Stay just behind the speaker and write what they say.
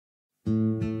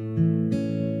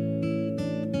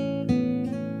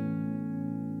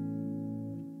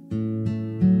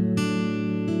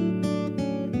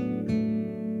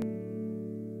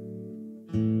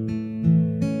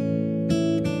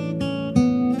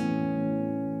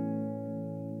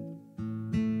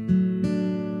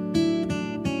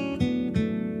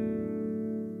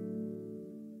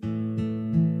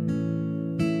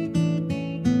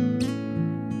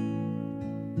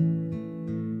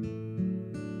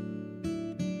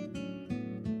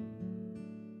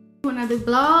Another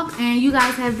vlog, and you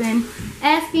guys have been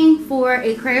asking for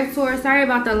a craft tour. Sorry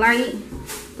about the light.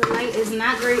 The light is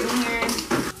not great in here.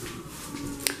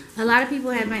 A lot of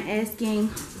people have been asking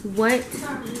what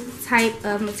type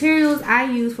of materials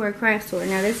I use for a craft tour.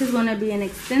 Now this is going to be an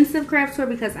extensive craft tour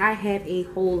because I have a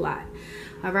whole lot.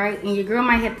 Alright, and your girl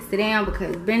might have to sit down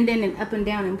because bending and up and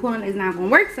down and pulling is not going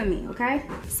to work for me, okay?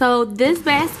 So this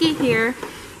basket here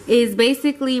is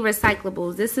basically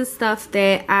recyclables. This is stuff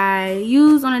that I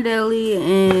use on a daily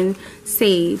and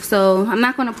save. So I'm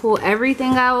not going to pull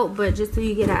everything out, but just so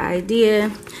you get an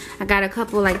idea, I got a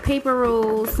couple like paper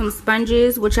rolls, some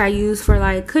sponges, which I use for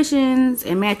like cushions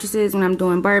and mattresses when I'm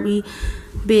doing Barbie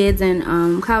beds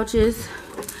and couches.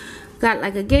 Got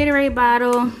like a Gatorade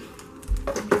bottle,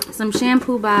 some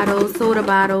shampoo bottles, soda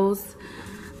bottles.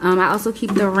 I also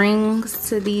keep the rings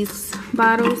to these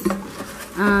bottles.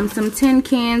 Some tin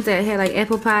cans that had like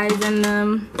apple pies in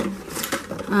them.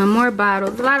 More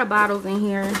bottles, a lot of bottles in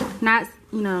here. Not,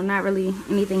 you know, not really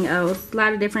anything else. A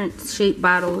lot of different shaped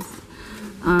bottles.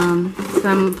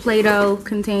 Some Play-Doh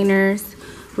containers,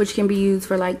 which can be used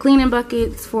for like cleaning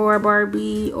buckets for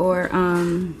Barbie, or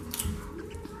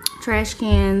trash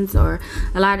cans, or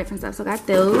a lot of different stuff. So I got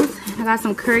those. I got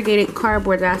some corrugated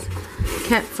cardboard that I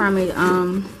kept from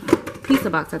a pizza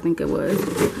box, I think it was.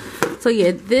 So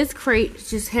yeah, this crate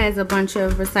just has a bunch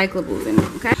of recyclables in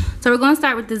it, okay? So we're gonna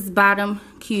start with this bottom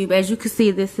cube. As you can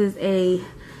see, this is a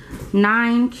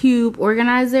 9 cube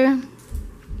organizer.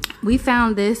 We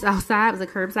found this outside. It was a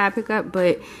curbside pickup,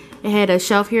 but it had a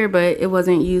shelf here, but it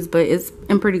wasn't used, but it's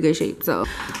in pretty good shape. So,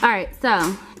 all right,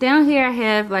 so down here I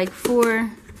have like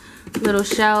 4 little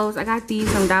shelves. I got these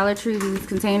from Dollar Tree, these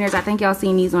containers. I think y'all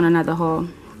seen these on another haul.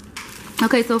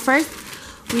 Okay, so first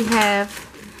we have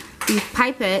these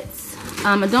pipettes.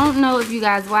 I don't know if you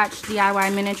guys watch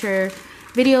DIY miniature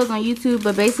videos on YouTube,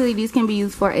 but basically these can be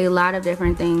used for a lot of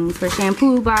different things. For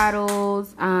shampoo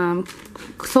bottles,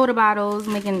 soda bottles,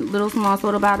 making little small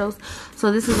soda bottles.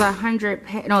 So this is a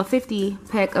 50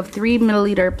 pack of 3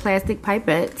 milliliter plastic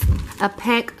pipettes. A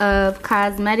pack of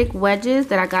cosmetic wedges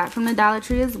that I got from the Dollar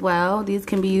Tree as well. These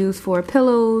can be used for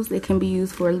pillows. It can be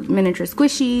used for miniature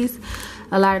squishies.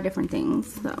 A lot of different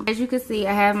things. So as you can see,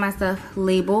 I have my stuff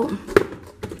labeled.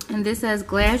 And this has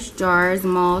glass jars,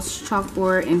 moss,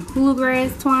 chalkboard, and hula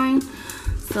grass twine.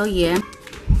 So yeah,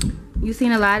 you've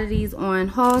seen a lot of these on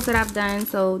hauls that I've done.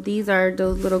 So these are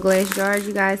those little glass jars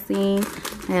you guys seen.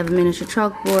 I have a miniature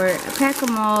chalkboard, a pack of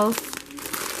moss.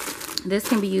 This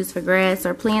can be used for grass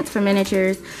or plants for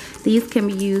miniatures. These can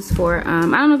be used for, I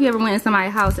don't know if you ever went in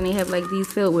somebody's house and they have like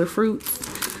these filled with fruits.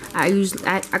 I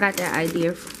got that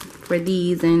idea for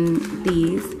these and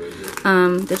these.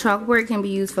 The chalkboard can be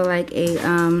used for like a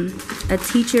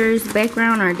teacher's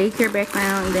background or a daycare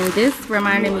background. And then this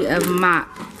reminded me of mop,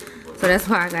 so that's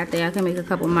why I got that. I can make a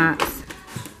couple mops.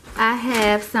 I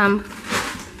have some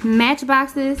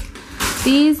matchboxes.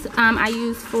 These I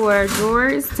use for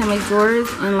drawers, to make drawers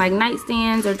and like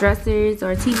nightstands or dressers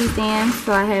or TV stands.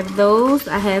 So I have those.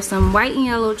 I have some white and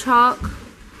yellow chalk.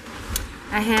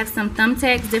 I have some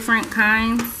thumbtacks, different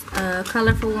kinds,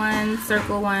 colorful ones,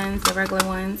 circle ones, the regular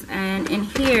ones. And in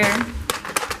here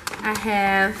I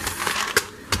have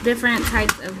different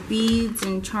types of beads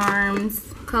and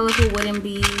charms, colorful wooden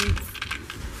beads.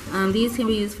 These can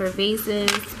be used for vases,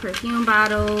 perfume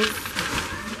bottles,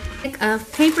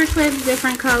 of paper clips,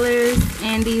 different colors,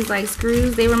 and these like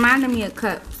screws. They reminded me of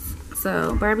cups,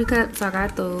 so Barbie cups, so I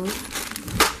got those.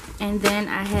 And then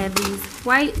I have these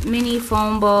white mini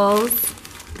foam balls.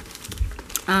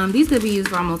 These could be used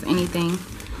for almost anything,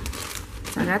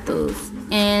 so I got those.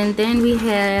 And then we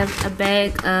have a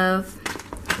bag of,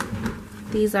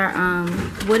 these are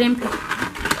wooden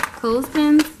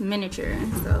clothespins, miniature.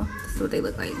 So this is what they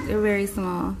look like. They're very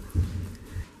small,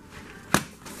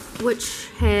 which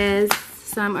has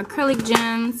some acrylic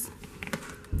gems,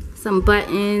 some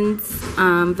buttons,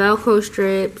 Velcro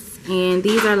strips, and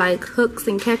these are like hooks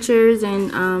and catchers and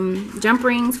jump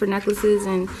rings for necklaces,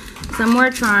 and some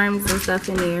more charms and stuff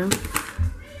in there.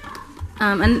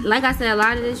 And like I said, a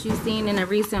lot of this you've seen in a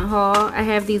recent haul. I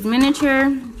have these miniature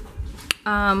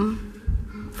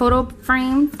photo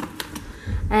frames.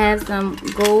 I have some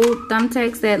gold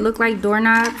thumbtacks that look like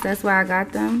doorknobs. That's why I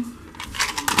got them.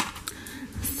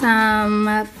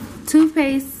 Some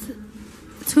toothbrush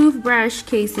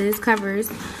cases,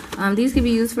 covers. These can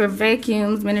be used for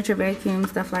vacuums, miniature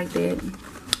vacuums, stuff like that.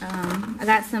 I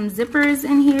got some zippers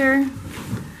in here.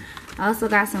 I also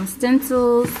got some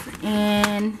stencils,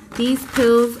 and these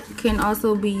pills can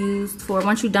also be used for,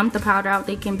 once you dump the powder out,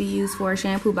 they can be used for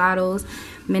shampoo bottles,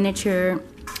 miniature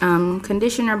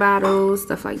conditioner bottles,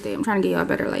 stuff like that. I'm trying to get y'all a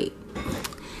better light.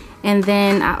 And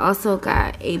then I also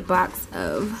got a box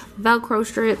of Velcro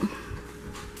strip.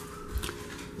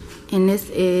 And this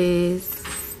is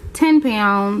 10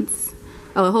 pounds.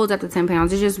 Oh, it holds up to 10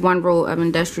 pounds. It's just one roll of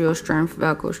industrial strength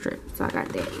Velcro strip. So I got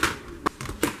that.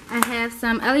 I have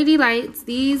some LED lights.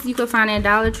 These you can find at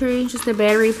Dollar Tree. Just a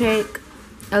battery pack.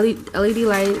 LED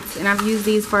lights. And I've used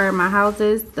these for my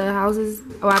houses. The houses.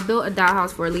 Oh, I built a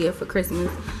dollhouse for Leah for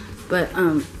Christmas. But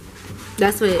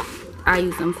that's what I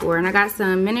use them for. And I got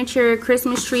some miniature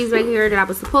Christmas trees right here that I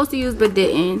was supposed to use but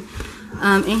didn't.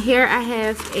 And here I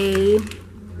have a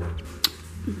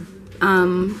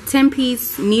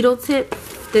 10-piece needle tip.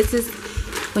 This is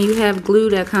when you have glue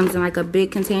that comes in like a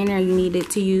big container, you need it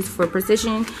to use for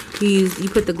precision. You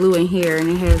put the glue in here and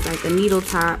it has like a needle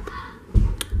top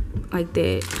like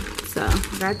that. So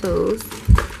I got those.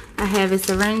 I have a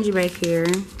syringe right here.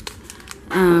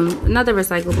 Another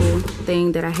recyclable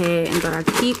thing that I had and thought I'd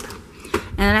keep.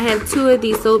 And I have 2 of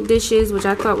these soap dishes, which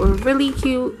I thought were really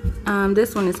cute.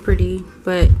 This one is pretty,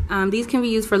 but these can be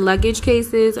used for luggage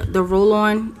cases, the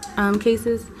roll-on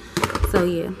cases. So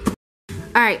yeah.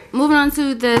 All right, moving on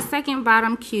to the second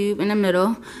bottom cube in the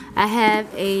middle. I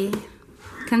have a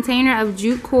container of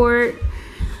jute cord,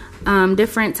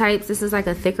 different types. This is like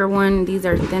a thicker one. These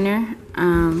are thinner.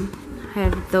 I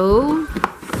have those.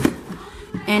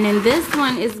 And then this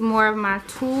one is more of my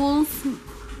tools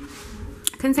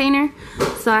container.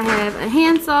 So I have a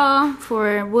handsaw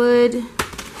for wood.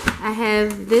 I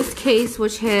have this case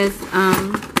which has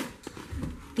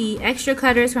the extra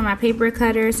cutters for my paper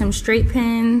cutter, some straight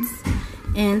pins,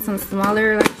 and some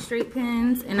smaller like straight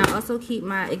pins. And I also keep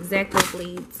my X-Acto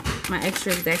blades, my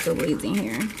extra X-Acto blades in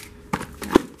here.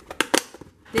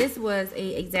 This was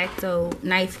a X-Acto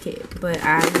knife kit, but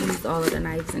I used all of the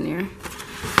knives in there.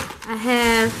 I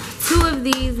have 2 of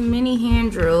these mini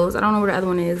hand drills. I don't know where the other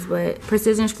one is, but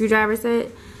precision screwdriver set.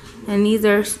 And these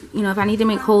are, you know, if I need to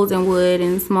make holes in wood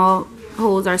and small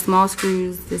holes are small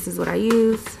screws, this is what I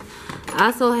use. I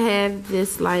also have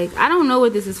this, like, I don't know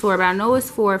what this is for, but I know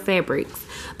it's for fabrics.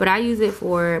 But I use it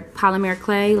for polymer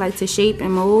clay, like to shape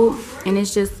and mold. And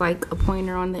it's just like a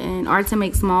pointer on the end, or to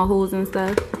make small holes and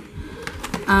stuff.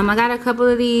 I got a couple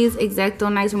of these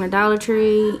X-Acto knives from the Dollar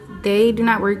Tree. They do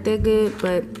not work that good,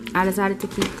 but I decided to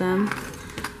keep them.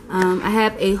 I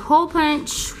have a hole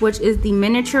punch, which is the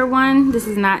miniature one. This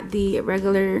is not the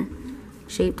regular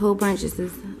shaped hole punch. This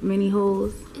is mini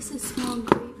holes. It's a small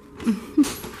grape.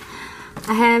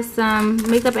 I have some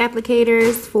makeup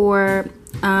applicators for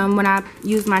when I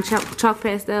use my chalk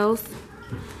pastels.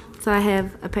 So I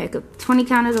have a pack of 20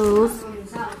 count of those.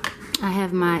 I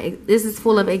have my, this is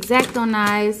full of X-Acto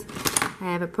knives. I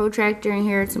have a protractor in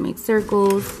here to make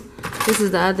circles. This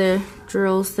is the other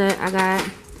drill set I got.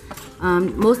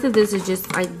 Most of this is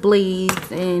just like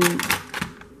blades and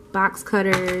box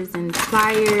cutters and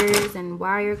pliers and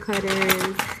wire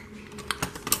cutters.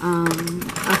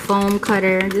 A foam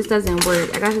cutter. This doesn't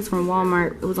work. I got this from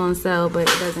Walmart. It was on sale, but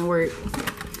it doesn't work.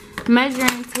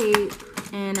 Measuring tape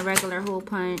and a regular hole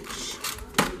punch.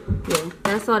 Yeah,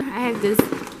 that's all. I have this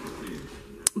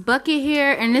bucket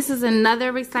here, and this is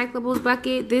another recyclables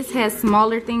bucket. This has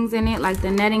smaller things in it, like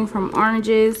the netting from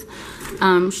oranges,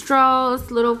 straws,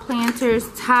 little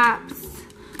planters, tops,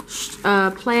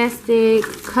 plastic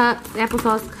cups,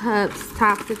 applesauce cups,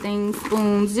 tops of things,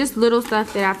 spoons, just little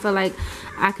stuff that I feel like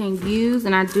I can use,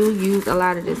 and I do use a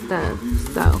lot of this stuff.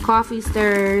 So coffee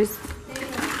stirs,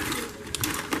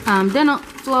 dental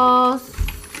floss,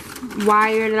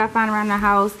 wire that I find around the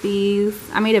house. These,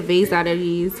 I made a vase out of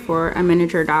these for a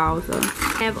miniature doll. So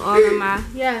I have all of my,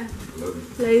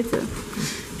 later.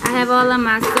 I have all of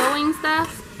my sewing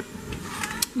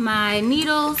stuff, my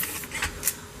needles.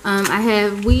 I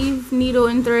have weave needle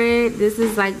and thread. This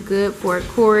is like good for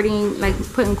cording, like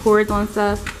putting cords on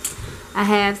stuff. I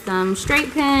have some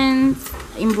straight pins,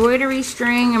 embroidery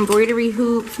string, embroidery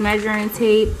hoops, measuring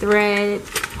tape, thread.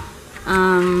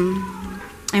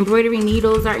 Embroidery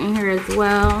needles are in here as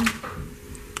well.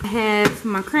 I have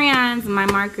my crayons, my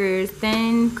markers,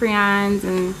 thin crayons,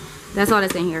 and that's all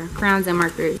that's in here, crayons and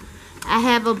markers. I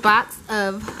have a box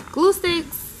of glue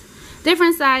sticks,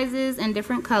 different sizes and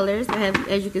different colors. I have,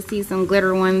 as you can see, some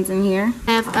glitter ones in here.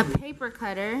 I have a paper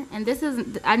cutter, and this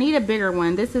is, I need a bigger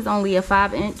one. This is only a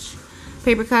 5-inch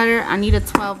paper cutter. I need a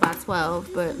 12 by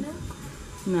 12, but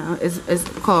no, it's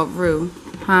called Rue.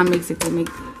 How makes it to make.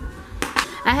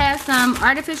 I have some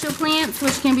artificial plants,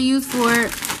 which can be used for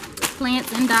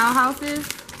plants in doll houses.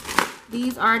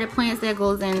 These are the plants that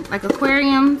goes in like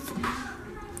aquariums.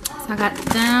 So I got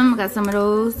them, I got some of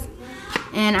those.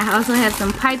 And I also have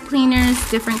some pipe cleaners,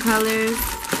 different colors,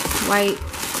 white.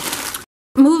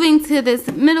 Moving to this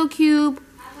middle cube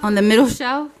on the middle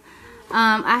shelf,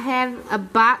 I have a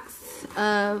box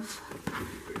of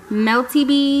melty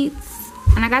beads,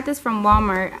 and I got this from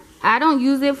Walmart. I don't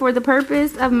use it for the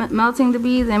purpose of melting the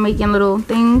beads and making little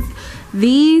things.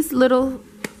 These little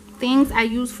things I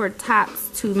use for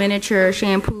tops to miniature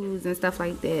shampoos and stuff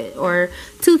like that, or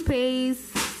toothpaste.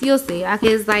 You'll see.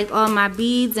 It's like all my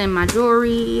beads and my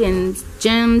jewelry and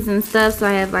gems and stuff. So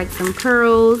I have like some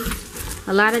pearls,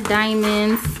 a lot of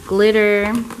diamonds,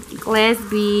 glitter, glass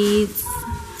beads,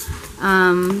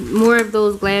 more of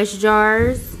those glass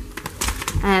jars.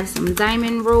 I have some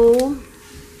diamond roll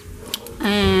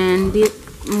and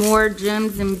more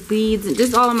gems and beads, and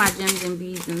just all of my gems and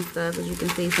beads and stuff. As you can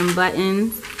see, some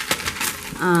buttons,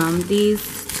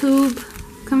 these tube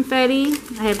confetti.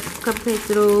 I have a couple packs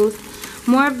of those.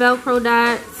 More Velcro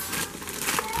dots,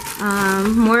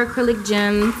 more acrylic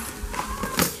gems,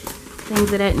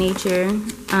 things of that nature.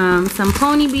 Some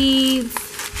pony beads,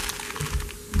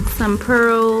 some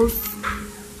pearls,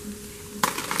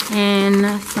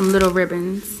 and some little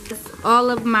ribbons. All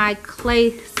of my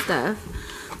clay stuff.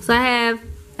 So I have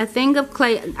a thing of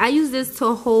clay. I use this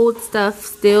to hold stuff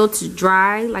still to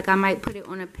dry. Like I might put it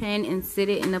on a pen and sit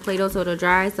it in the Play-Doh so it'll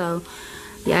dry. So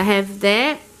yeah, I have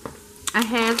that. I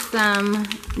have some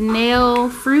nail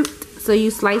fruit. So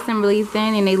you slice them really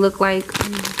thin and they look like,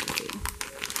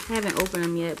 I haven't opened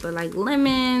them yet, but like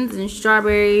lemons and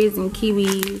strawberries and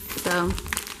kiwis. So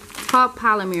it's called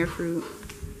polymer fruit.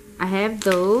 I have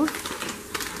those.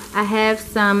 I have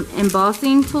some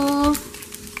embossing tools,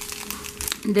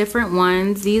 different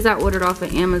ones. These I ordered off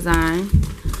of Amazon.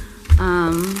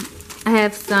 I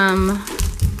have some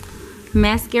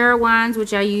mascara wands,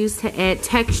 which I use to add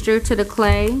texture to the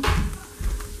clay.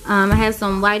 I have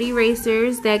some white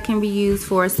erasers that can be used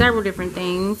for several different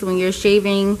things. When you're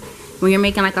shaving, when you're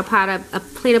making like a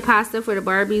plate of pasta for the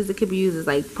Barbies, it could be used as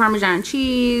like Parmesan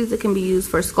cheese. It can be used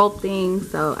for sculpting.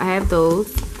 So I have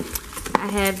those. I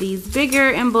have these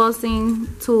bigger embossing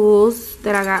tools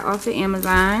that I got off of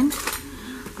Amazon.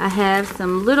 I have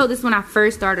some little, this when I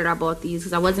first started I bought these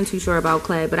because I wasn't too sure about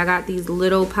clay, but I got these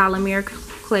little polymer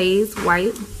clays,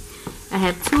 white. I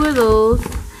have 2 of those,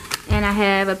 and I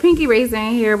have a pinky eraser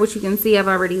in here, which you can see I've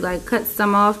already like cut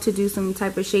some off to do some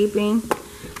type of shaping.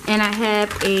 And I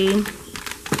have a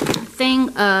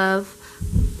thing of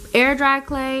air dry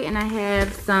clay, and I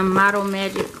have some Model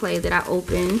Magic clay that I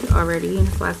opened already, and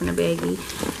it's in a baggie.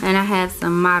 And I have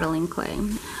some modeling clay.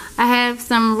 I have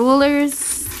some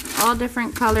rulers, all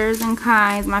different colors and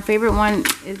kinds. My favorite one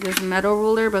is this metal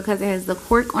ruler because it has the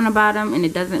cork on the bottom and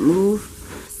it doesn't move.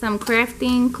 Some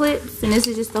crafting clips, and this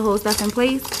is just to hold stuff in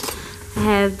place. I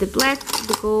have the black,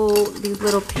 the gold, these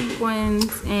little pink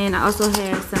ones, and I also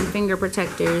have some finger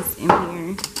protectors in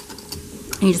here.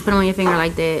 And you just put them on your finger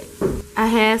like that. I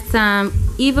have some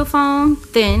Eva foam,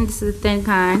 thin, this is a thin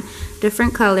kind,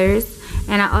 different colors.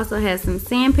 And I also have some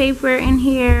sandpaper in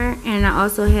here, and I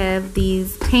also have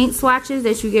these paint swatches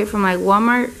that you get from like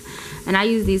Walmart. And I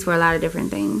use these for a lot of different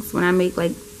things. When I make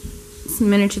like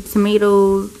miniature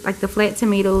tomatoes, like the flat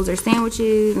tomatoes or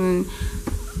sandwiches and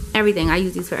everything. I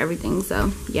use these for everything.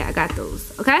 So yeah, I got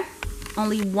those. Okay,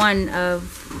 only one of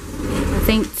I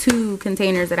think 2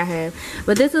 containers that I have,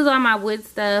 but this is all my wood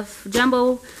stuff.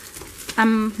 Jumbo,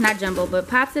 not jumbo, but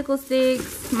popsicle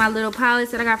sticks, my little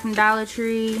pallets that I got from Dollar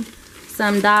Tree,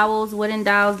 some dowels, wooden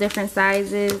dowels, different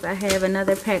sizes. I have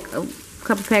another pack of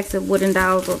couple packs of wooden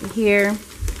dowels over here.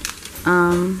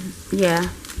 Yeah,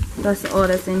 that's all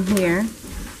that's in here.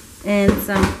 And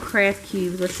some craft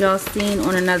cubes, which y'all seen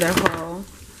on another haul.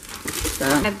 So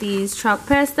I have these chalk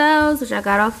pastels, which I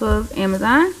got off of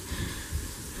Amazon.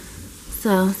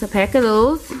 So it's a pack of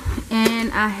those.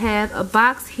 And I have a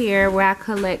box here where I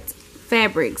collect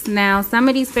fabrics. Now some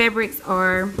of these fabrics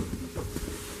are,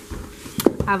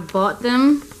 I've bought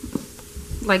them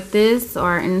like this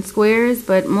or in squares,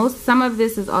 but some of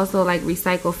this is also like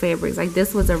recycled fabrics. Like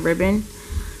this was a ribbon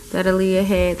that ALUI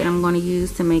had that I'm going to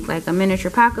use to make like a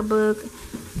miniature pocketbook.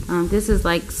 This is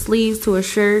like sleeves to a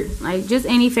shirt, like just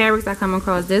any fabrics I come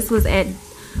across. This was at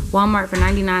Walmart for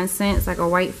 99 cents, like a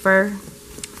white fur.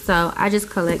 So I just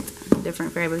collect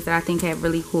different fabrics that I think have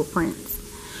really cool prints.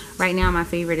 Right now my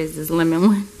favorite is this lemon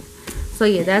one. So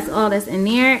yeah, that's all that's in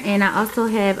there. And I also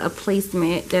have a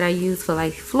placemat that I use for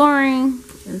like flooring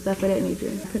and stuff of that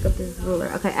nature. Pick up this ruler.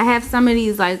 Okay, I have some of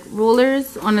these like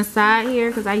rulers on the side here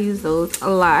because I use those a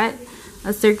lot.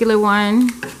 A circular one.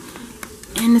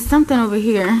 And there's something over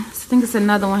here. I think it's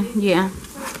another one. Yeah.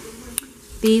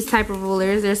 These type of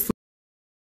rulers. They're small.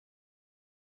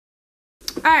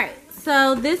 Alright,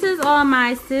 so this is all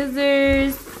my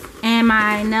scissors and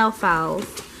my nail files.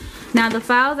 Now the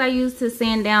files I use to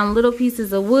sand down little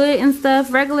pieces of wood and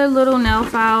stuff, regular little nail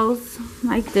files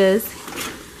like this.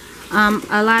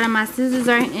 A lot of my scissors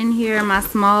are in here, my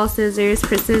small scissors,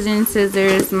 precision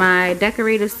scissors, my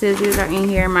decorative scissors are in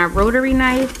here, my rotary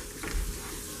knife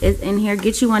is in here.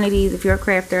 Get you one of these if you're a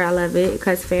crafter. I love it. It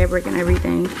cuts fabric and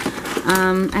everything.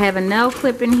 I have a nail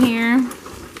clip in here.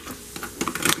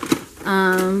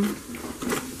 I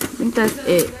think that's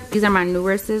it. These are my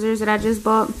newer scissors that I just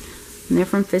bought. And they're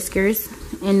from Fiskars.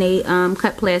 And they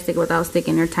cut plastic without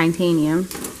sticking. They're titanium.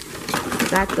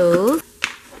 Got those.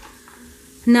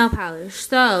 Nail polish.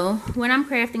 So when I'm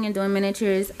crafting and doing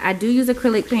miniatures, I do use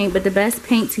acrylic paint, but the best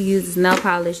paint to use is nail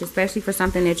polish, especially for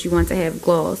something that you want to have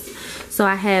gloss. So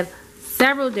I have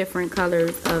several different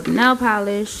colors of nail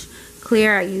polish.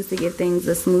 Clear I use to give things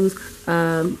a smooth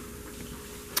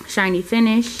shiny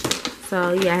finish.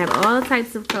 So yeah, I have all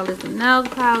types of colors of nail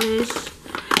polish.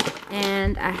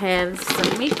 And I have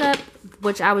some makeup,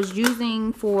 which I was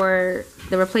using for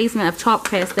the replacement of chalk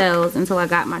pastels until I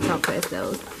got my chalk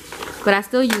pastels. But I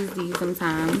still use these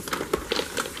sometimes.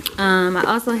 I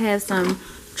also have some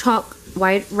chalk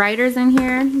white writers in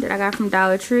here that I got from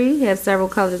Dollar Tree. I have several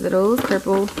colors of those.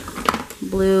 Purple,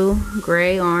 blue,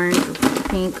 gray, orange,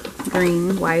 pink,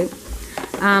 green, white.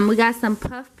 We got some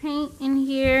puff paint in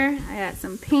here. I got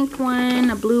some pink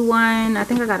one, a blue one. I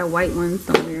think I got a white one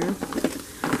somewhere.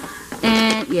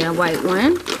 And yeah, white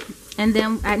one. And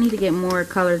then I need to get more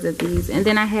colors of these. And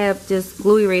then I have this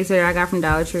glue eraser that I got from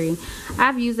Dollar Tree.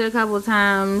 I've used it a couple of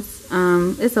times.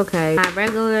 It's okay. My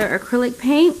regular acrylic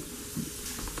paint.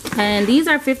 And these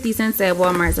are 50 cents at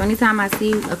Walmart. So anytime I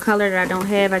see a color that I don't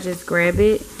have, I just grab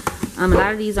it. A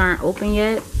lot of these aren't open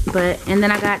yet. And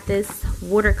then I got this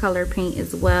watercolor paint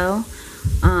as well.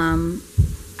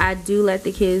 I do let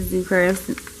the kids do crafts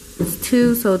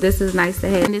too. So this is nice to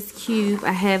have. In this cube,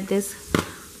 I have this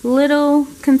little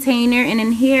container, and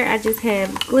in here I just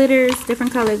have glitters,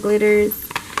 different color glitters,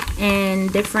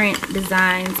 and different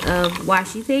designs of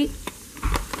washi tape.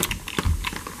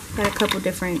 Got a couple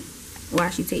different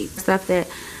washi tape stuff that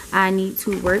I need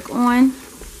to work on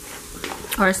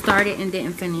or started and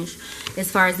didn't finish. As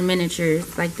far as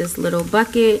miniatures, like this little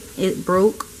bucket, it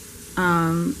broke.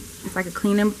 It's like a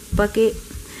cleaning bucket,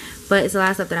 but it's a lot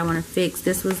of stuff that I want to fix.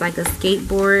 This was like a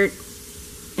skateboard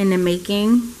in the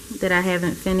making that I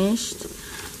haven't finished.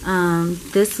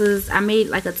 This was, I made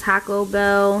like a Taco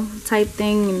Bell type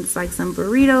thing, and it's like some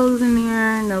burritos in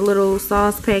there and the little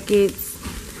sauce packets.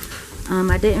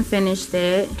 I didn't finish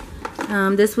that.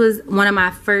 This was one of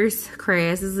my first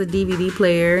crafts. This is a DVD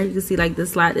player. You can see like the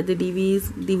slot that the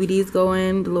DVDs go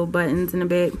in, the little buttons in the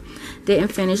back. Didn't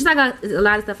finish. I got a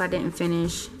lot of stuff I didn't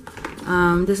finish.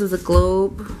 This was a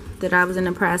globe that I was in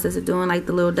the process of doing, like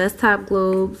the little desktop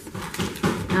globes.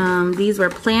 These were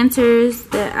planters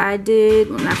that I did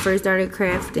when I first started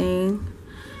crafting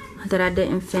that I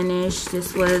didn't finish.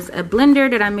 This was a blender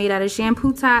that I made out of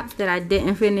shampoo tops that I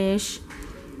didn't finish.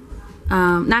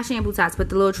 Not shampoo tops, but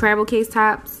the little travel case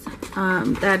tops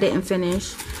that I didn't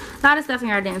finish. A lot of stuff in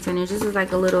here I didn't finish. This is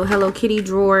like a little Hello Kitty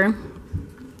drawer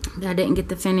that I didn't get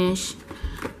to finish.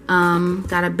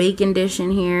 Got a baking dish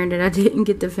in here that I didn't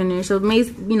get to finish. So,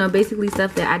 you know, basically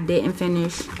stuff that I didn't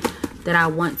finish that I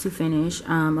want to finish.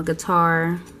 A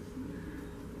guitar.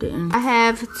 Didn't. I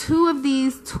have two of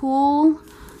these tulle.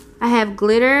 I have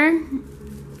glitter,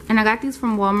 and I got these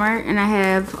from Walmart, and I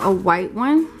have a white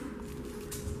one.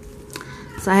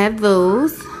 So I have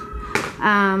those.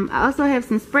 I also have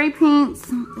some spray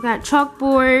paints. I got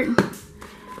chalkboard.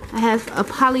 I have a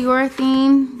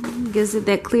polyurethane. Gives it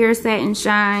that clear satin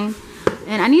shine.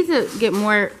 And I need to get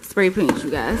more spray paints,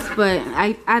 you guys. But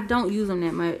I don't use them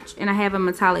that much. And I have a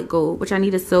metallic gold, which I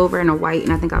need a silver and a white,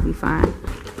 and I think I'll be fine.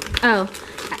 Oh,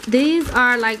 these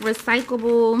are like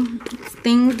recyclable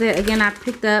things that, again, I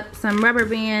picked up. Some rubber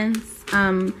bands.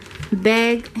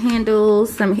 Bag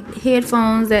handles, some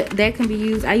headphones that can be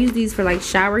used. I use these for like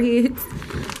shower heads.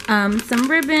 Some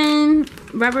ribbon,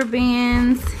 rubber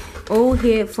bands, old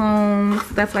headphones,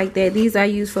 stuff like that. These I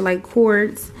use for like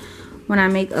cords when I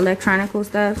make electronical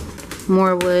stuff.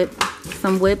 More wood,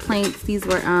 some wood planks. These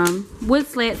were wood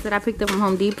slats that I picked up from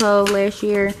Home Depot last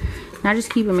year, and I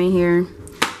just keep them in here.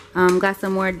 Got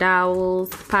some more dowels,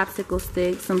 popsicle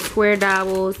sticks, some square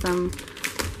dowels, some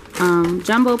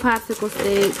jumbo popsicle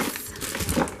sticks,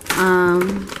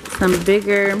 some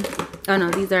bigger, oh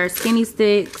no, these are skinny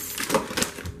sticks.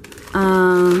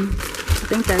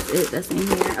 I think that's it that's in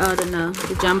here. Oh no,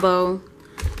 the jumbo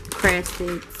craft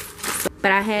sticks.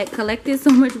 But I had collected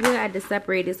so much wood I had to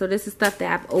separate it. So this is stuff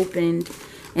that I've opened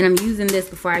and I'm using this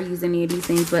before I use any of these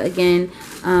things. But again,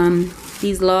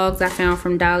 these logs I found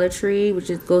from Dollar Tree, which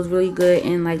goes really good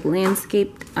in like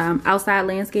landscaped, outside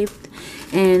landscaped.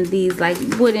 And these like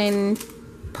wooden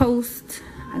posts,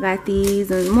 I got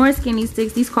these, and more skinny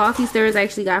sticks. These coffee stirrers I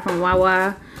actually got from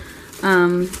Wawa.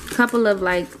 Couple of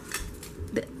like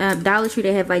Dollar Tree,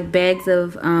 they have like bags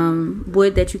of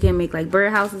wood that you can make like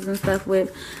birdhouses and stuff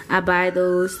with. I buy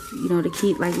those, you know, to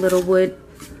keep like little wood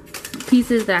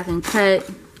pieces that I can cut.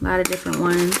 A lot of different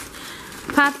ones.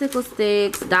 Popsicle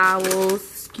sticks, dowels,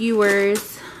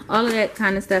 skewers, all of that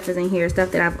kind of stuff is in here.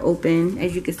 Stuff that I've opened.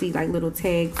 As you can see, like little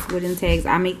tags, wooden tags.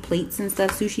 I make plates and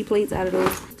stuff, sushi plates out of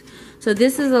those. So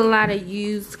this is a lot of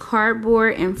used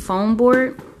cardboard and foam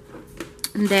board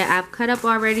that I've cut up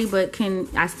already, but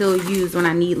I still use when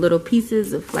I need little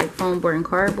pieces of like foam board and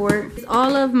cardboard.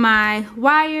 All of my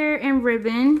wire and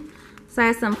ribbon. So I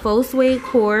have some faux suede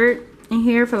cord in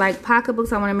here for like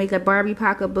pocketbooks. I want to make a Barbie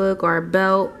pocketbook or a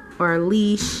belt or a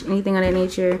leash, anything of that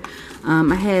nature.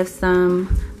 I have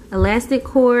some elastic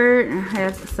cord. I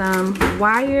have some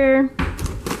wire,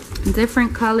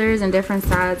 different colors and different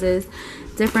sizes,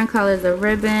 different colors of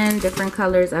ribbon, different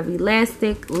colors of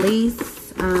elastic,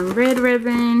 lace, red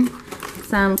ribbon,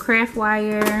 some craft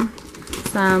wire,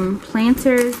 some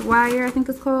planters wire, I think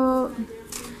it's called.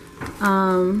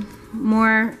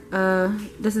 More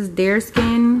this is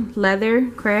deerskin leather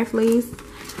craft lace,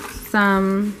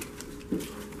 some,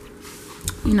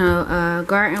 you know,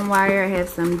 garden wire. I have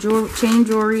some chain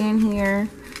jewelry in here.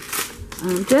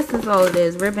 Just as all it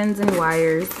is, ribbons and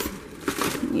wires.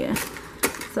 Yeah,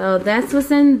 so that's what's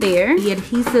in there. The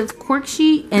adhesive cork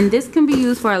sheet, and this can be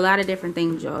used for a lot of different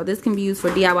things, y'all. This can be used for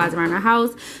DIYs around the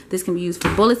house. This can be used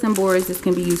for bulletin boards. This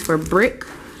can be used for brick.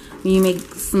 When you make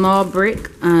small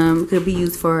brick, could be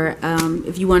used for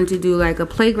if you wanted to do like a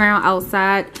playground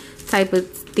outside type of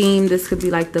theme. This could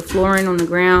be like the flooring on the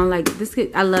ground. Like this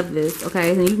I love this.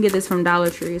 Okay, and you can get this from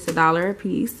Dollar Tree. It's $1 a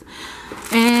piece.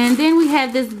 And then we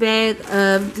have this bag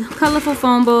of colorful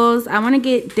foam balls. I want to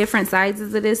get different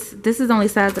sizes of this. This is the only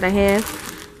size that I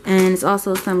have. And it's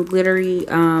also some glittery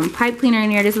pipe cleaner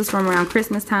in there. This was from around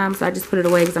Christmas time, so I just put it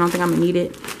away because I don't think I'm gonna need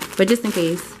it, but just in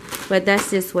case. But that's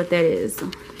just what that is.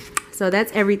 So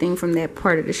that's everything from that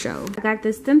part of the show. I got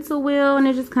this stencil wheel, and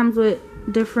it just comes with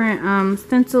different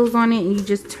stencils on it, and you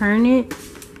just turn it.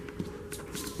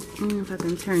 I don't know if I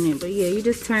can turn it, but yeah, you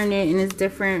just turn it, and it's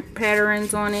different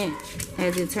patterns on it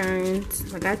as it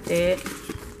turns. I got that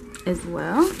as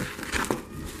well.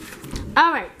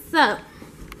 All right, so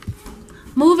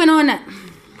moving on up.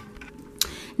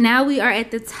 Now we are at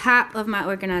the top of my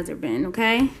organizer bin,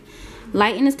 okay?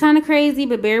 Lighting is kind of crazy,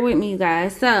 but bear with me, you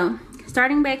guys. So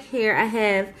starting back here, I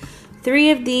have 3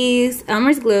 of these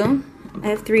Elmer's glue. I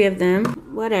have 3 of them,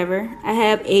 whatever. I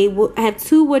have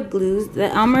 2 wood glues, the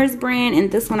Elmer's brand,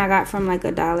 and this one I got from like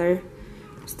a dollar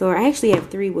store. I actually have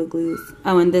 3 wood glues.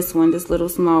 Oh, and this one, this little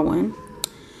small one.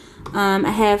 I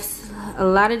have a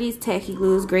lot of these tacky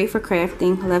glues, great for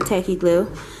crafting. I love tacky glue.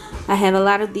 I have a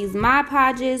lot of these Mod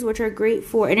Podges, which are great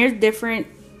for, and there's different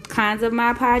kinds of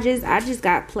Mod Podges. I just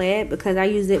got plaid because I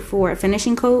use it for a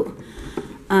finishing coat.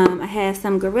 I have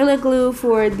some Gorilla Glue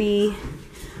for the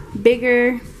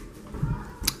bigger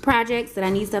projects that I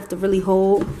need stuff to really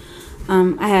hold.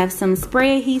 I have some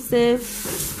spray adhesive.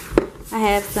 I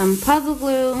have some puzzle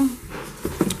glue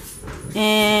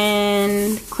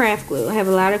and craft glue. I have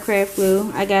a lot of craft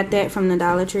glue. I got that from the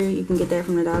Dollar Tree. You can get that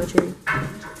from the Dollar Tree.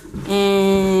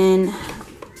 And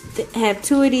I have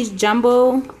 2 of these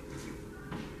jumbo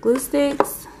glue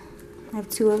sticks. I have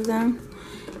 2 of them.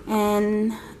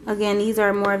 And again, these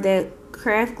are more of that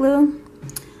craft glue.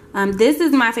 This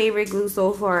is my favorite glue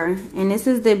so far, and this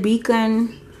is the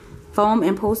Beacon foam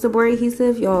and poster board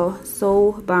adhesive. Y'all,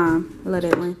 so bomb. I love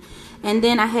that one. And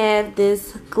then I have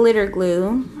this glitter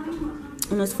glue,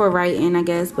 and it's for writing, I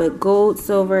guess, but gold,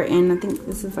 silver, and I think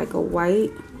this is like a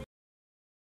white.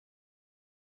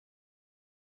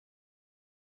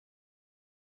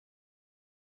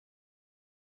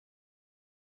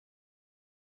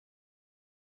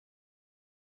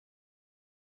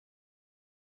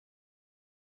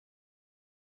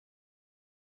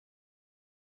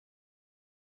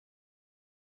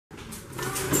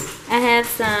 I have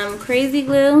some crazy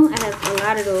glue. I have a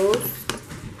lot of those.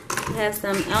 I have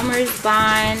some Elmer's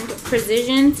Bond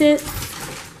Precision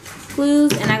Tips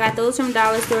glues, and I got those from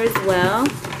Dollar Store as well.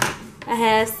 I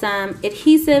have some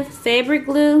adhesive fabric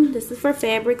glue. This is for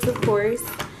fabrics, of course.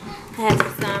 I have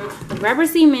some rubber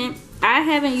cement. I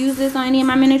haven't used this on any of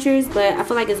my miniatures, but I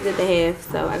feel like it's good to have,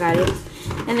 so I got it.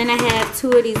 And then I have 2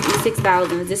 of these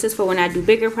E6000s. This is for when I do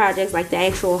bigger projects like the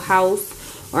actual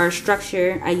house or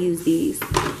structure. I use these.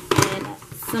 And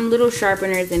some little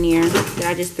sharpeners in here that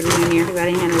I just threw in there because I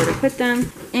didn't have nowhere to put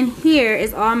them. And here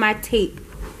is all my tape.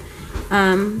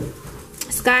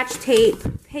 Scotch tape,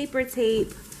 paper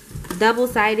tape,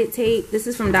 double-sided tape. This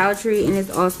is from Dollar Tree and it's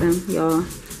awesome, y'all.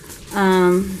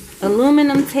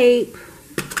 Aluminum tape.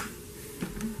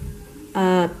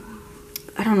 I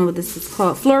don't know what this is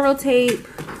called. Floral tape,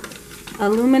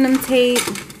 aluminum tape,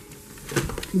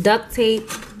 duct tape.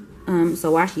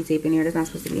 So washi tape in here. That's not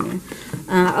supposed to be in there.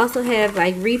 I also have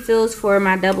like refills for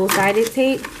my double-sided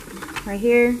tape right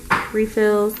here.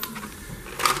 Refills.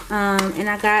 And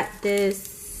I got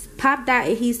this pop dot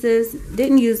adhesives.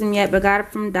 Didn't use them yet, but got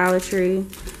it from Dollar Tree.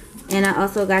 And I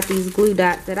also got these glue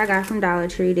dots that I got from Dollar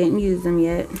Tree. Didn't use them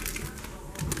yet.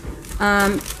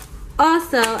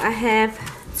 Also, I have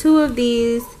 2 of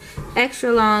these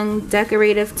extra long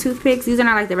decorative toothpicks. These are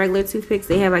not like the regular toothpicks.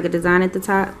 They have like a design at the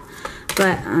top.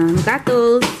 But got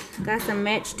those. Got some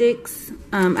matchsticks.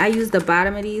 I use the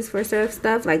bottom of these for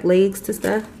stuff like legs to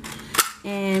stuff.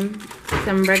 And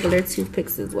some regular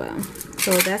toothpicks as well.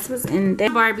 So that's what's in there.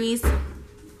 Barbies.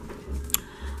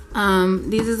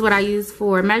 These is what I use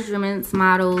for measurements,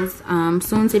 models,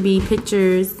 soon to be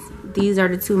pictures. These are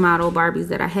the 2 model Barbies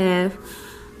that I have.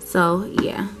 So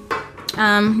yeah.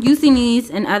 You've seen these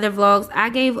in other vlogs. I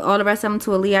gave all the rest of them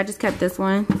to ALUI. I just kept this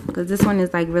one because this one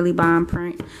is like really bomb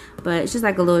print, but it's just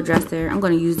like a little dresser. I'm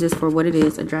going to use this for what it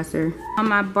is, a dresser. On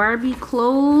my Barbie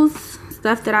clothes,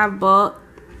 stuff that I bought,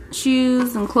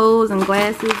 shoes and clothes and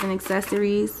glasses and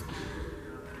accessories.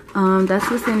 That's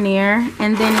what's in there.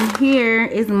 And then in here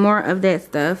is more of that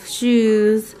stuff.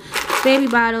 Shoes, baby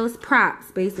bottles, props,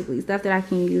 basically. Stuff that I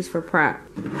can use for prop.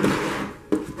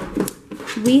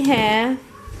 We have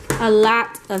a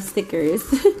lot of stickers.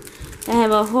 I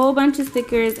have a whole bunch of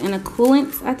stickers and a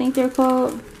coolants, I think they're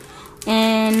called.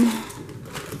 And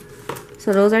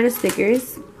so those are the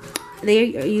stickers. They're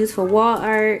used for wall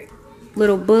art,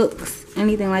 little books,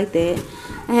 anything like that.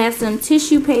 I have some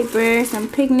tissue paper, some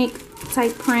picnic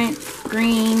type print,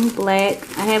 green, black.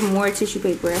 I have more tissue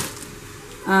paper.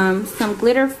 Some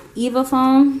glitter Eva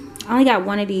foam. I only got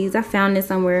one of these. I found it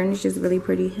somewhere and it's just really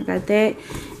pretty. I got that.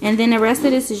 And then the rest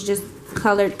of this is just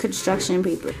colored construction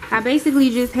paper. I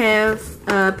basically just have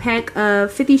a pack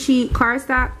of 50 sheet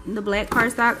cardstock, the black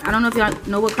cardstock. I don't know if y'all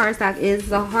know what cardstock is.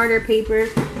 It's a harder paper.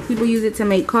 People use it to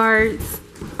make cards.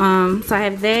 So I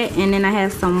have that, and then I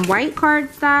have some white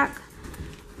cardstock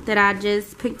that I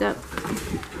just picked up,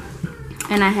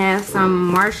 and I have some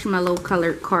marshmallow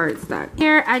colored cardstock.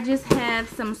 Here I just have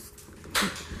some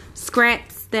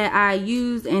scraps that I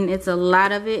use, and it's a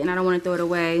lot of it and I don't want to throw it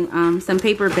away. Some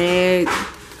paper bags,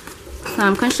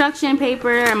 some construction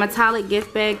paper, a metallic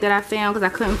gift bag that I found because I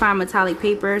couldn't find metallic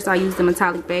paper, so I used the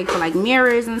metallic bag for like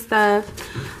mirrors and stuff.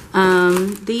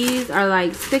 These are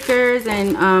like stickers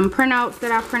and printouts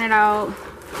that I printed out.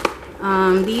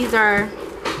 These are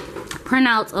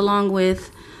printouts along with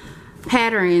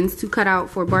patterns to cut out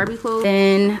for Barbie clothes.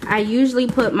 And I usually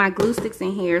put my glue sticks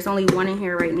in here. It's only one in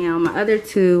here right now. My other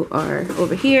 2 are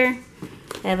over here.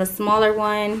 I have a smaller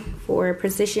one for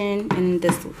precision and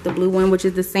the blue one, which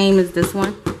is the same as this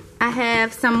one. I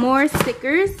have some more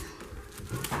stickers.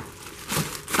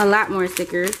 A lot more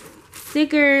stickers.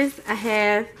 I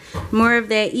have more of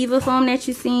that Eva foam that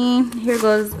you've seen. Here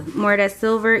goes more of that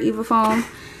silver Eva foam.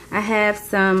 I have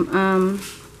some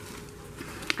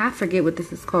I forget what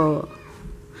this is called.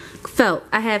 Felt.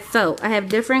 I have felt. I have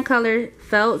different color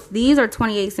felts. These are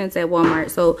 28 cents at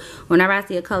Walmart. So whenever I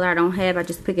see a color I don't have, I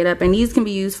just pick it up. And these can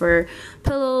be used for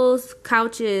pillows,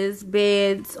 couches,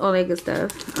 beds, all that good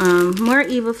stuff. More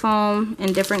Eva foam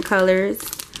in different colors.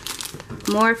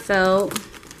 More felt.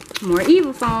 More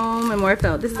Eva foam and more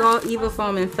felt. This is all Eva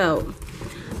foam and felt.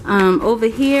 Over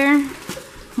here,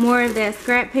 more of that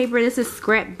scrap paper. This is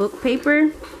scrapbook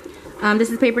paper.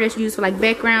 This is paper that's used for like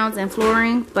backgrounds and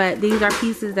flooring, but these are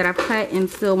pieces that I've cut and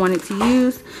still wanted to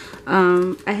use.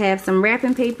 I have some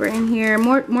wrapping paper in here,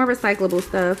 more recyclable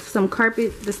stuff, some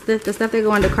carpet, the stuff that go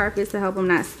on the carpets to help them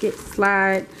not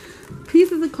slide,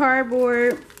 pieces of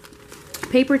cardboard,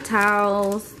 paper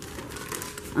towels.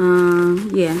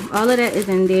 Yeah, all of that is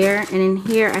in there. And in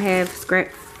here I have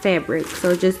scrap fabric,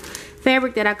 so just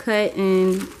fabric that I cut,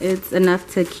 and it's enough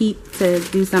to keep to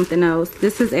do something else.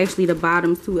 This is actually the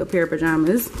bottoms to a pair of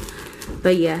pajamas,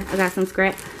 but yeah, I got some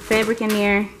scrap fabric in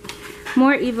there.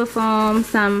 More Eva foam,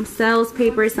 some sales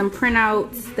paper, some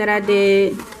printouts that I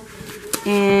did,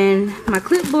 and my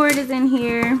clipboard is in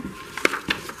here,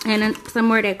 and some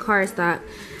more of that cardstock.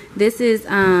 This is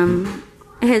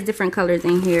it has different colors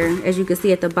in here, as you can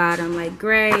see at the bottom, like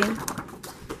gray,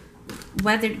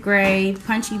 weathered gray,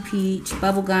 punchy peach,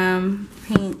 bubblegum,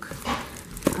 pink,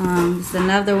 This is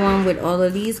another one with all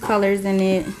of these colors in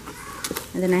it.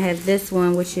 And then I have this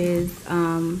one, which is,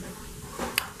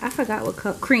 I forgot what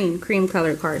color, cream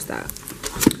colored cardstock.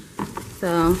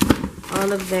 So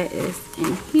all of that is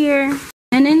in here.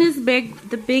 And in this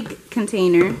the big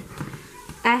container,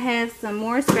 I have some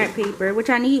more scrap paper, which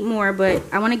I need more, but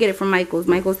I want to get it from Michael's.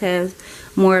 Michael's has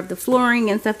more of the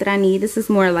flooring and stuff that I need. This is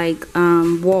more like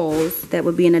walls that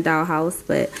would be in a dollhouse,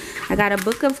 but I got a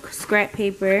book of scrap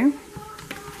paper.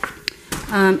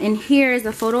 And here is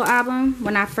a photo album.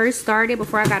 When I first started,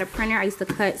 before I got a printer, I used to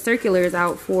cut circulars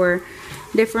out for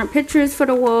different pictures for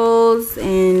the walls.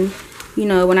 And, you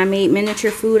know, when I made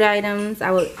miniature food items,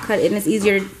 I would cut it, and it's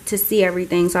easier to see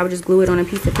everything. So I would just glue it on a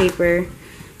piece of paper.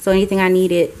 So anything I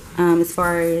needed as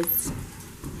far as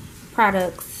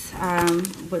products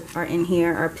are in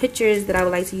here, are pictures that I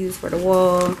would like to use for the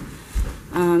wall.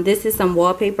 This is some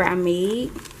wallpaper I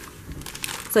made.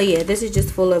 So yeah, this is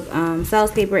just full of sales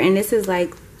paper, and this is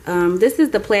like this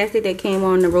is the plastic that came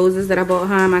on the roses that I bought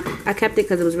home. I kept it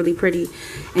because it was really pretty.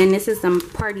 And this is some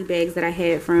party bags that I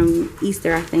had from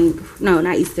Easter, I think. No,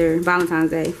 not Easter,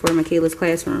 Valentine's Day for Michaela's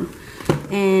classroom.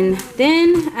 And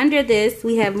then under this,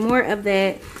 we have more of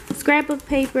that scrapbook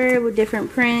paper with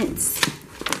different prints.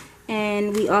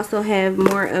 And we also have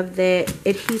more of that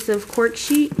adhesive cork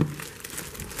sheet.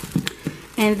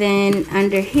 And then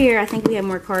under here, I think we have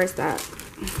more cardstock.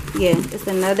 Yeah, it's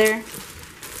another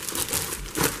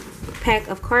pack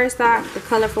of cardstock, the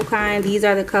colorful kind. These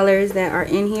are the colors that are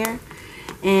in here.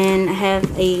 And I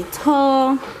have a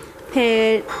tall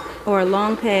pad or a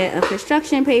long pad of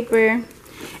construction paper.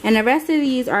 And the rest of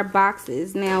these are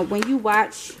boxes. Now, when you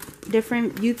watch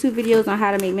different YouTube videos on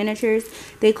how to make miniatures,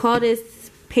 they call this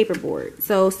paperboard.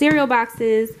 So cereal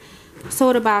boxes,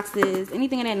 soda boxes,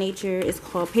 anything of that nature is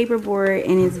called paperboard,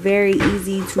 and it's very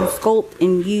easy to sculpt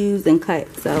and use and cut.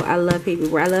 So I love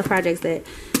paperboard. I love projects that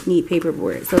need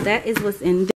paperboard. So that is what's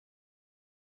in this.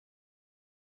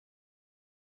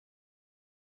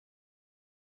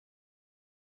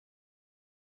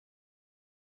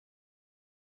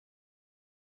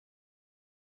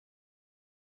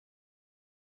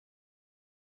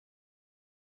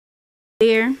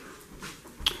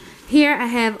 Here I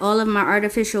have all of my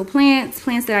artificial plants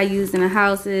that I use in the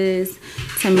houses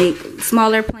to make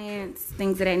smaller plants,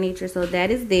 things of that nature. So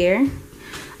that is there.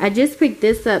 I just picked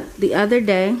this up the other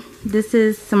day. This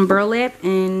is some burlap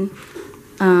and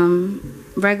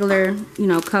regular, you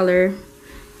know, color,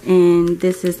 and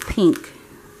this is pink.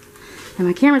 And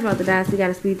my camera's about to die, so we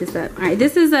gotta speed this up. All right,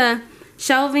 this is a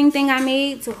shelving thing I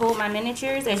made to hold my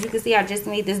miniatures. As you can see, I just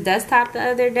made this desktop the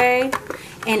other day.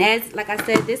 And as, like I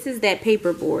said, this is that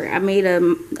paperboard. I made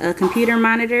a computer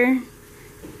monitor,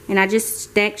 and I just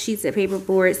stacked sheets of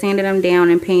paperboard, sanded them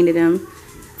down, and painted them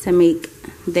to make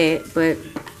that. But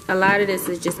a lot of this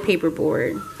is just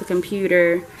paperboard. The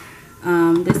computer,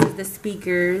 this is the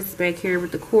speakers back here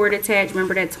with the cord attached.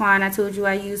 Remember that twine I told you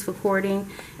I use for cording?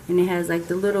 And it has like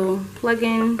the little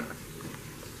plug-in.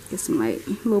 Get some like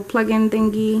little plug-in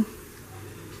thingy.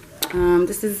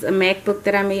 This is a MacBook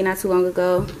that I made not too long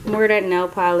ago. More of that nail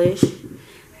polish.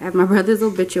 I have my brother's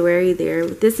obituary there.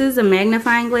 This is a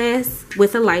magnifying glass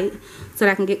with a light so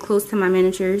that I can get close to my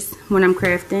miniatures when I'm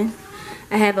crafting.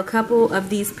 I have a couple of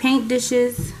these paint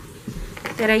dishes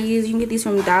that I use. You can get these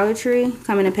from Dollar Tree.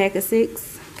 Come in a pack of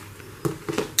 6.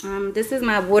 This is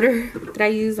my water that I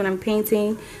use when I'm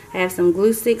painting. I have some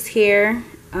glue sticks here.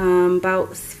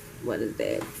 About, what is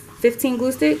that, 15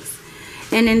 glue sticks.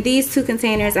 And in these 2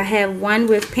 containers, I have one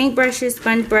with paintbrushes,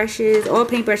 sponge brushes, all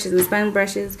paintbrushes and sponge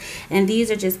brushes. And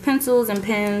these are just pencils and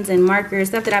pens and markers,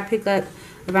 stuff that I pick up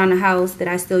around the house that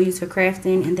I still use for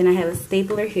crafting. And then I have a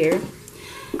stapler here.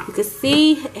 You can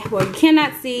see, well, you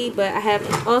cannot see, but I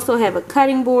also have a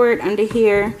cutting board under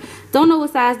here. Don't know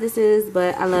what size this is,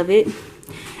 but I love it.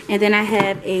 And then I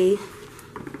have a,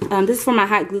 this is for my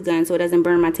hot glue gun so it doesn't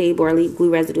burn my table or leave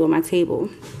glue residue on my table.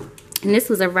 And this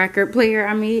was a record player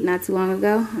I made not too long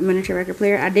ago, a miniature record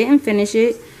player. I didn't finish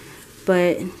it,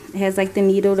 but it has like the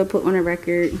needle to put on a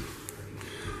record.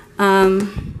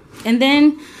 And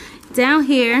then down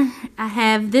here, I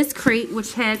have this crate,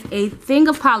 which has a thing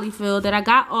of polyfill that I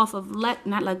got off of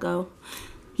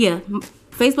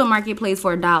Facebook Marketplace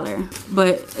for $1.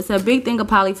 But it's a big thing of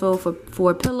polyfill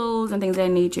for pillows and things of that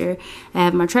nature. I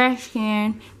have my trash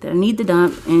can that I need to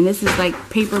dump, and this is like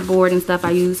paperboard and stuff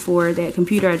I use for that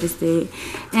computer I just did.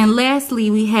 And lastly,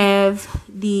 we have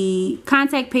the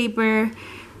contact paper,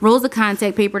 rolls of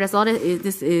contact paper. That's all that is.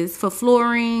 This is for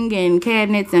flooring and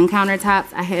cabinets and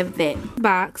countertops. I have that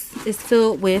box. It's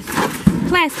filled with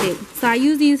plastic. So I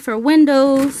use these for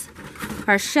windows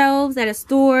or shelves at a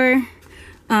store.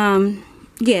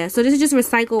 Yeah, so this is just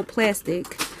recycled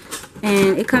plastic.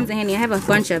 and it comes in handy. I have a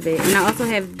bunch of it, and I also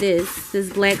have this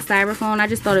black styrofoam. I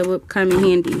just thought it would come in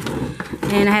handy.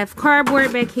 And I have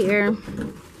cardboard back here.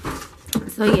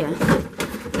 So yeah,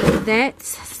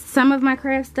 that's some of my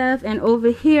craft stuff. And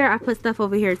over here, I put stuff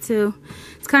over here too.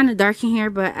 It's kind of dark in here,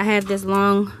 but I have this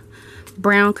long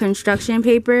brown construction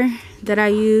paper that I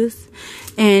use.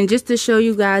 And just to show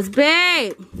you guys,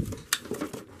 babe,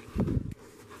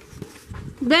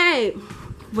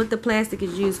 what the plastic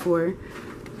is used for.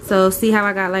 So see how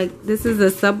I got, like, this is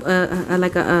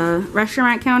a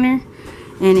restaurant counter,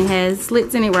 and it has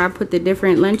slits in it where I put the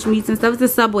different lunch meats and stuff. It's a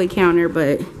Subway counter,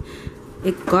 but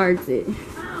it guards it.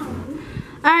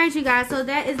 Alright, you guys, so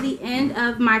that is the end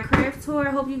of my craft tour.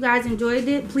 I hope you guys enjoyed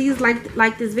it. Please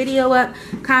like this video up,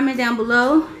 comment down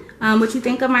below what you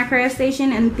think of my craft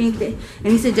station, and think that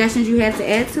any suggestions you have to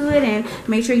add to it, and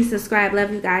make sure you subscribe.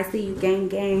 Love you guys. See you,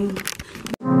 gang.